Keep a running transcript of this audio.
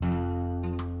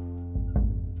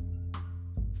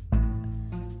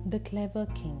The Clever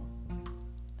King.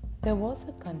 There was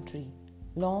a country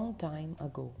long time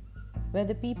ago where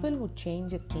the people would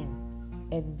change a king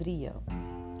every year.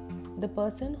 The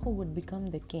person who would become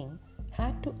the king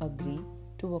had to agree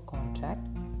to a contract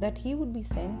that he would be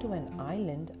sent to an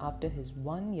island after his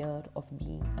 1 year of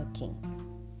being a king.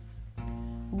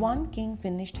 One king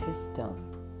finished his term,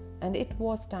 and it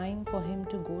was time for him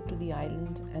to go to the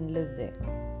island and live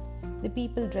there. The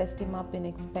people dressed him up in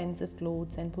expensive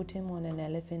clothes and put him on an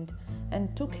elephant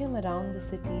and took him around the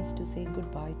cities to say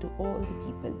goodbye to all the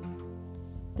people.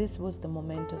 This was the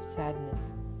moment of sadness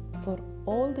for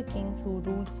all the kings who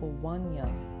ruled for 1 year.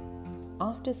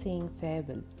 After saying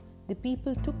farewell, the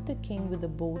people took the king with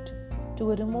a boat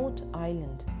to a remote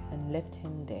island and left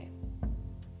him there.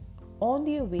 On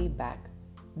their way back,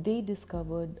 they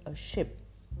discovered a ship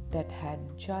that had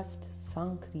just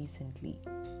sunk recently.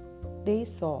 They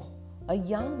saw a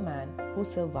young man who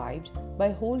survived by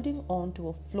holding on to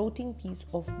a floating piece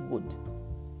of wood.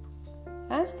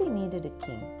 As they needed a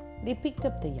king, they picked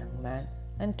up the young man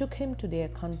and took him to their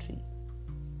country.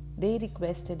 They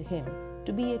requested him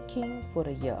to be a king for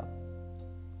a year.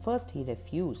 First he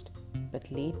refused,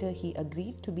 but later he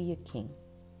agreed to be a king.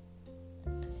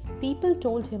 People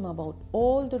told him about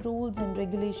all the rules and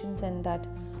regulations and that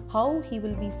how he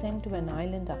will be sent to an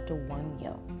island after 1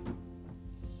 year.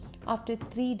 After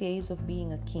 3 days of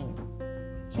being a king,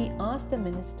 he asked the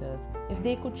ministers if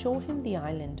they could show him the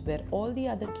island where all the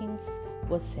other kings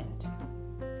were sent.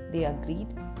 They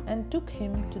agreed and took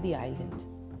him to the island.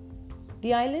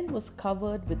 The island was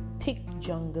covered with thick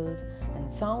jungles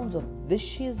and sounds of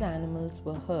vicious animals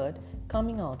were heard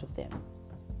coming out of them.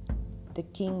 The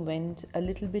king went a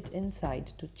little bit inside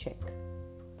to check.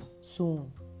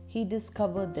 Soon, he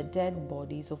discovered the dead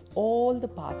bodies of all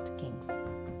the past kings.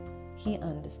 He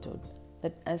understood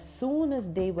that as soon as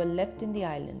they were left in the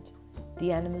island,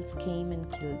 the animals came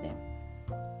and killed them.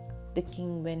 The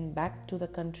king went back to the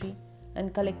country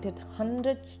and collected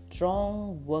 100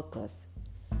 strong workers.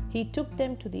 He took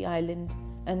them to the island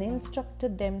and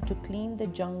instructed them to clean the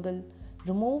jungle,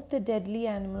 remove the deadly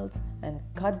animals, and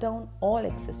cut down all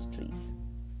excess trees.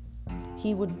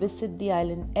 He would visit the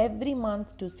island every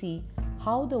month to see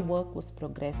how the work was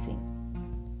progressing.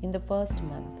 In the first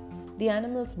month, the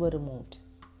animals were removed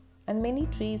and many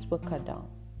trees were cut down.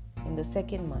 In the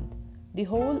second month, the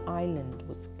whole island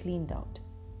was cleaned out.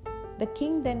 The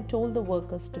king then told the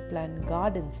workers to plant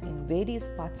gardens in various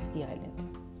parts of the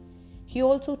island. He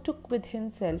also took with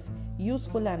himself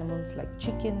useful animals like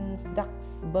chickens, ducks,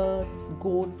 birds,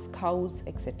 goats, cows,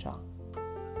 etc.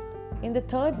 In the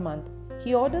third month,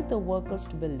 he ordered the workers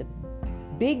to build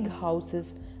big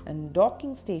houses and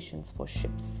docking stations for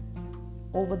ships.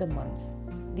 Over the months,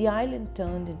 the island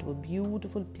turned into a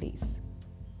beautiful place.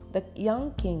 The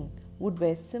young king would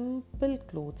wear simple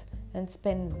clothes and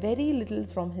spend very little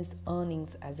from his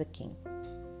earnings as a king.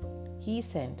 He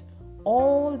sent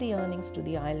all the earnings to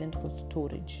the island for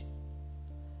storage.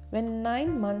 When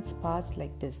 9 months passed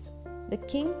like this, the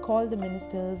king called the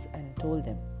ministers and told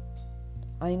them,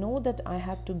 "I know that I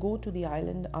have to go to the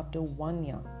island after 1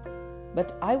 year,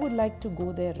 but I would like to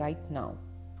go there right now."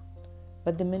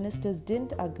 But the ministers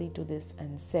didn't agree to this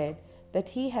and said that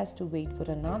he has to wait for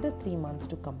another 3 months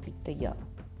to complete the year.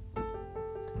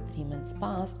 3 months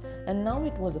passed and now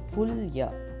it was a full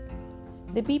year.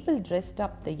 The people dressed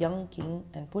up the young king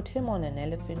and put him on an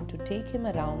elephant to take him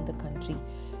around the country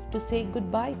to say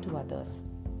goodbye to others.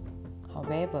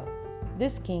 However,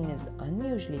 this king is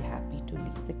unusually happy to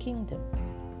leave the kingdom.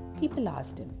 People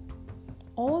asked him,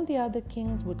 "All the other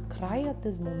kings would cry at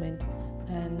this moment,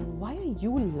 and why are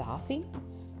you laughing?"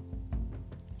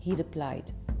 He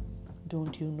replied,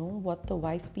 "Don't you know what the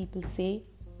wise people say?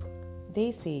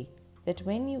 They say that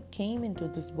when you came into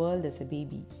this world as a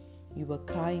baby, you were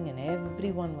crying and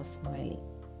everyone was smiling.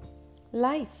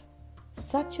 Live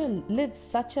such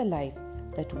a life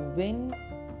that when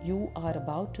you are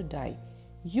about to die,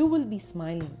 you will be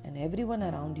smiling and everyone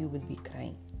around you will be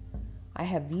crying. I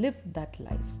have lived that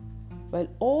life. While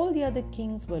all the other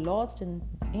kings were lost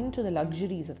into the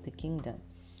luxuries of the kingdom,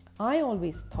 I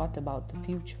always thought about the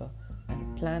future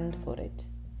and planned for it.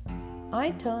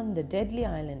 I turned the deadly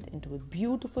island into a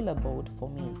beautiful abode for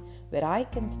me where I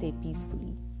can stay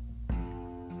peacefully.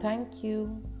 Thank you."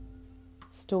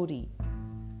 Story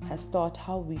has taught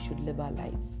how we should live our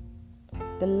life.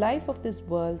 The life of this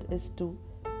world is to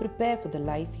prepare for the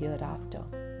life hereafter.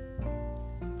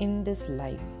 In this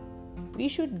life, we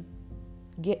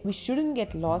shouldn't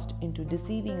get lost into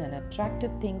deceiving and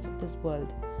attractive things of this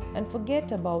world and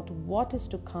forget about what is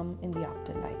to come in the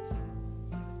afterlife.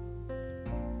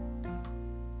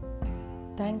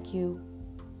 Thank you.